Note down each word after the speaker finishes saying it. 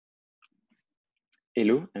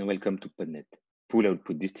Hello and welcome to PODNet, Pool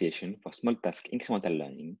Output Distillation for Small Task Incremental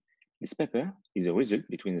Learning. This paper is a result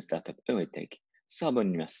between the startup Eurotech,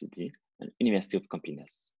 Sorbonne University, and University of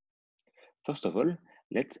Campinas. First of all,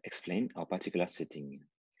 let's explain our particular setting.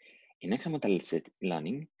 In incremental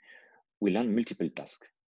learning, we learn multiple tasks.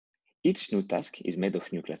 Each new task is made of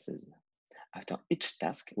new classes. After each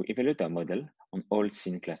task, we evaluate our model on all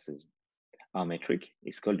seen classes. Our metric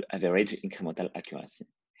is called average incremental accuracy.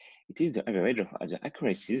 It is the average of the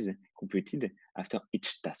accuracies computed after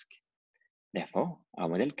each task. Therefore, our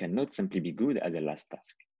model cannot simply be good at the last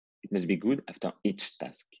task. It must be good after each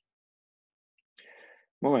task.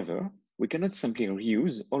 Moreover, we cannot simply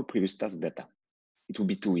reuse all previous task data. It would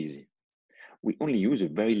be too easy. We only use a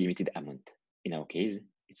very limited amount. In our case,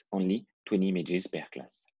 it's only 20 images per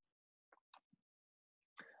class.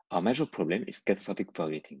 Our major problem is catastrophic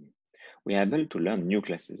targeting. We are able to learn new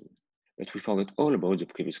classes, but we forgot all about the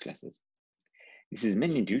previous classes. This is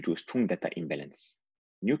mainly due to a strong data imbalance.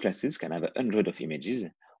 New classes can have 100 of images,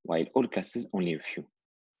 while old classes only a few.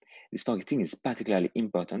 This targeting is particularly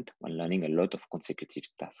important when learning a lot of consecutive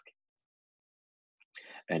tasks.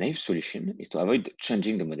 A naive solution is to avoid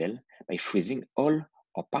changing the model by freezing all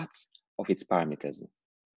or parts of its parameters.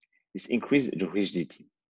 This increases the rigidity.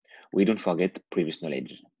 We don't forget previous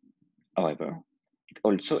knowledge. However, it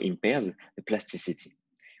also impairs the plasticity,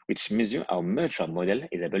 which measures how much our model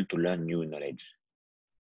is able to learn new knowledge.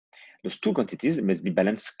 Those two quantities must be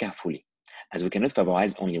balanced carefully, as we cannot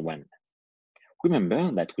favorize only one.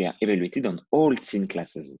 Remember that we are evaluated on all seen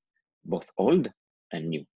classes, both old and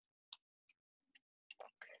new.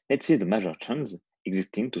 Let's see the major trends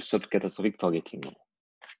existing to solve catastrophic targeting.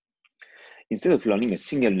 Instead of learning a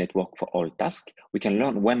single network for all tasks, we can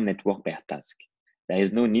learn one network per task. There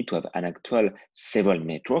is no need to have an actual several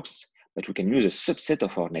networks, but we can use a subset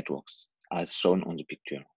of our networks, as shown on the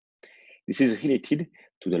picture. This is related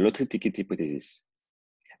to the lottery ticket hypothesis.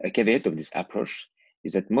 A caveat of this approach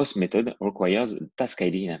is that most method requires task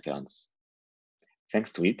ID inference.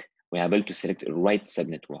 Thanks to it, we are able to select the right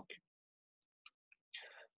subnetwork.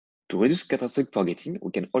 To reduce catastrophic targeting,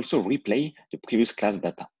 we can also replay the previous class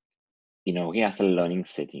data in a rehearsal learning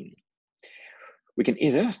setting. We can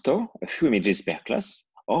either store a few images per class,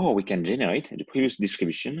 or we can generate the previous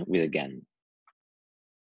distribution with a GAN.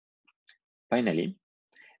 Finally,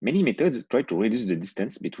 many methods try to reduce the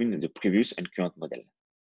distance between the previous and current model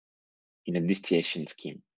in a distillation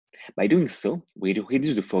scheme. By doing so, we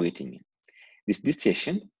reduce the forgetting. This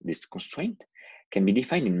distillation, this constraint, can be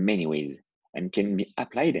defined in many ways and can be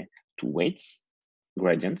applied to weights,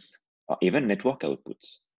 gradients, or even network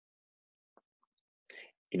outputs.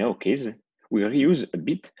 In our case, we reuse a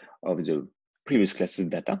bit of the previous class's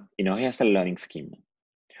data in a rehearsal learning scheme.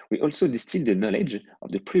 We also distill the knowledge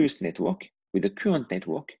of the previous network with the current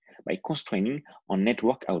network by constraining on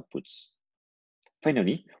network outputs.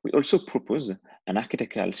 Finally, we also propose an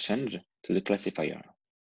architectural change to the classifier.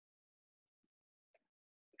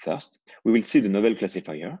 First, we will see the novel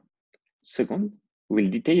classifier. Second, we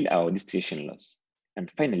will detail our distillation loss.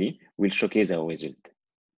 And finally, we'll showcase our result.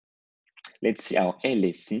 Let's see our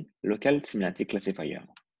LSC, local similarity classifier.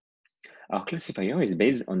 Our classifier is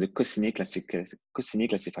based on the cosine classifier.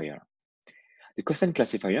 The cosine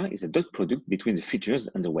classifier is a dot product between the features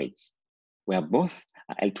and the weights, where both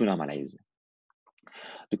are L2 normalized.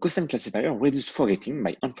 The cosine classifier reduces forgetting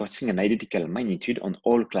by enforcing an identical magnitude on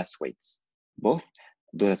all class weights, both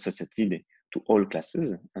those associated to all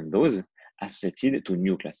classes and those associated to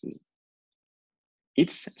new classes.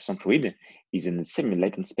 Each centroid is in the same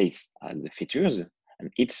latent space as the features, and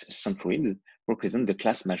each centroid represents the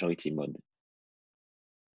class majority mode.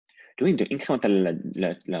 During the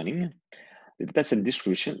incremental learning, the dataset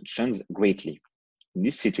distribution changes greatly. In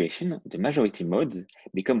this situation, the majority modes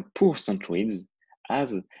become poor centroids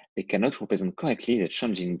as they cannot represent correctly the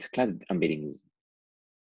change in class embeddings.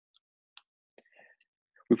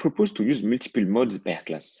 We propose to use multiple modes per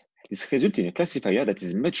class. This results in a classifier that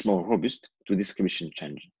is much more robust to distribution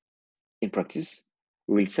change. In practice,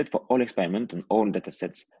 we will set for all experiments and all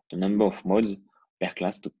datasets the number of modes per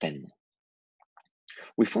class to 10.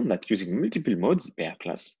 We found that using multiple modes per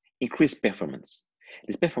class increased performance.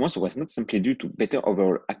 This performance was not simply due to better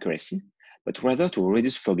overall accuracy, but rather to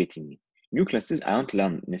reduce forgetting. New classes aren't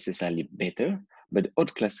learned necessarily better, but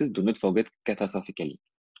old classes do not forget catastrophically.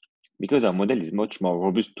 Because our model is much more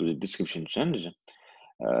robust to the distribution change,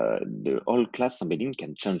 the whole class embedding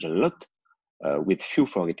can change a lot with few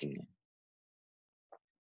forgetting.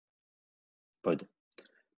 POD,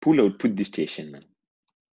 pool output distillation.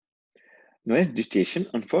 Knowledge distillation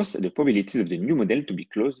enforces the probabilities of the new model to be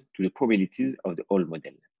close to the probabilities of the old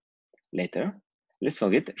model. Later, let's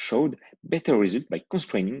forget, showed better result by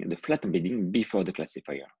constraining the flat embedding before the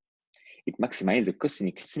classifier. It maximized the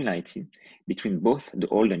cosine similarity between both the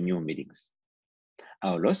old and new embeddings.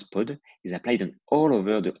 Our loss pod is applied on all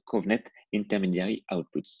over the PODNet intermediary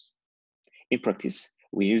outputs. In practice,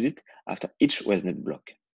 we use it after each WesNet block.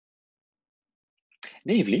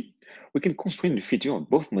 Naively, we can constrain the feature of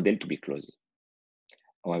both models to be closed.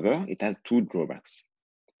 However, it has two drawbacks.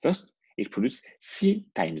 First, it produces C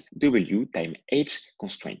times W times H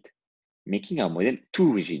constraint, making our model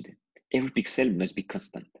too rigid. Every pixel must be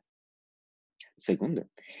constant. Second,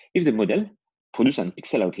 if the model produces a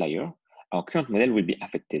pixel outlier, our current model will be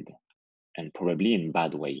affected, and probably in a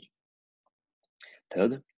bad way.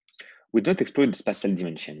 Third, we don't exploit the spatial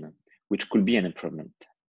dimension, which could be an improvement.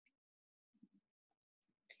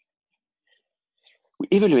 We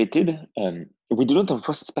evaluated, we do not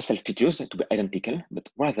enforce spatial features to be identical, but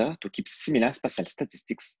rather to keep similar spatial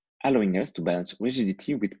statistics, allowing us to balance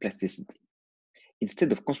rigidity with plasticity.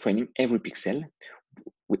 Instead of constraining every pixel,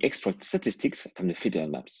 we extract statistics from the feeder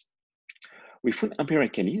maps. We found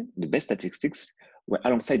empirically the best statistics were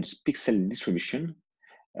alongside the pixel distribution,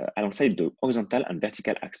 alongside the horizontal and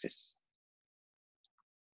vertical axis.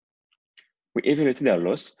 We evaluated our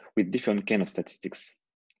loss with different kinds of statistics.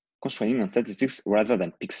 Constraining on statistics rather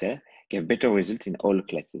than pixel gave better results in all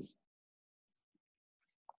classes.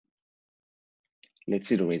 Let's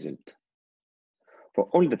see the result. For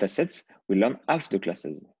all datasets, we learn half the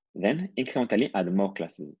classes, then incrementally add more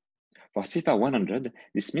classes. For CIFAR 100,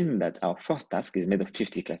 this means that our first task is made of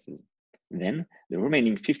 50 classes. Then, the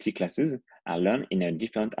remaining 50 classes are learned in a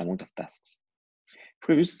different amount of tasks.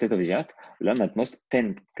 Previous state-of-the-art learned at most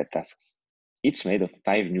 10 tasks, each made of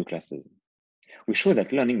 5 new classes. We show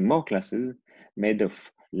that learning more classes made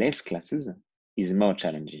of less classes is more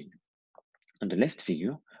challenging. On the left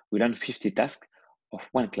figure, we learn 50 tasks of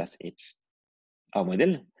 1 class each. Our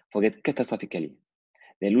model forgets catastrophically.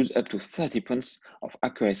 They lose up to 30 points of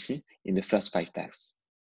accuracy in the first 5 tasks.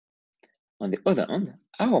 On the other hand,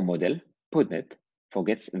 our model, PODNet,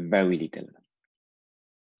 forgets very little.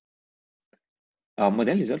 Our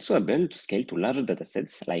model is also able to scale to larger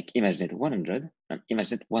datasets like ImageNet 100 and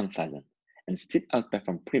ImageNet 1000, and still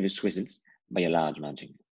outperform previous results by a large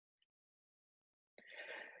margin.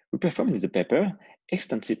 We performed in the paper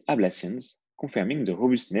extensive ablations confirming the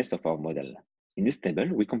robustness of our model. In this table,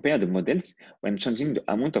 we compare the models when changing the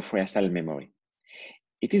amount of rehearsal memory.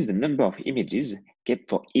 It is the number of images kept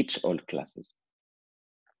for each old classes.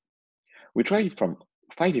 We tried from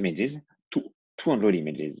 5 images to 200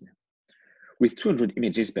 images. With 200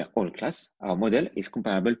 images per old class, our model is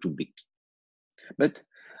comparable to BIC. But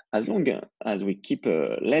as long as we keep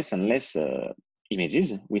less and less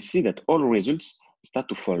images, we see that all results start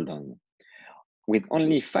to fall down. With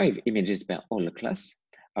only 5 images per old class,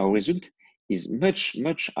 our result is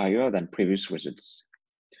much higher than previous results.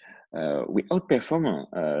 We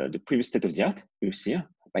outperform the previous state-of-the-art, you see here,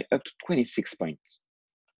 by up to 26 points.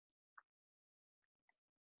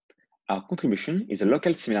 Our contribution is a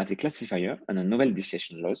local similarity classifier and a novel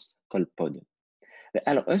distillation-loss called POD. They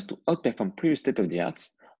allow us to outperform previous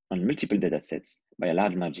state-of-the-arts on multiple datasets by a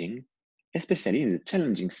large margin, especially in the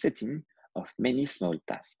challenging setting of many small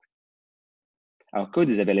tasks. Our code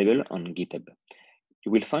is available on GitHub.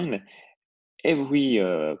 You will find every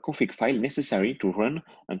config file necessary to run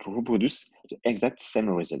and to reproduce the exact same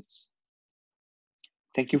results.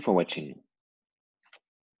 Thank you for watching.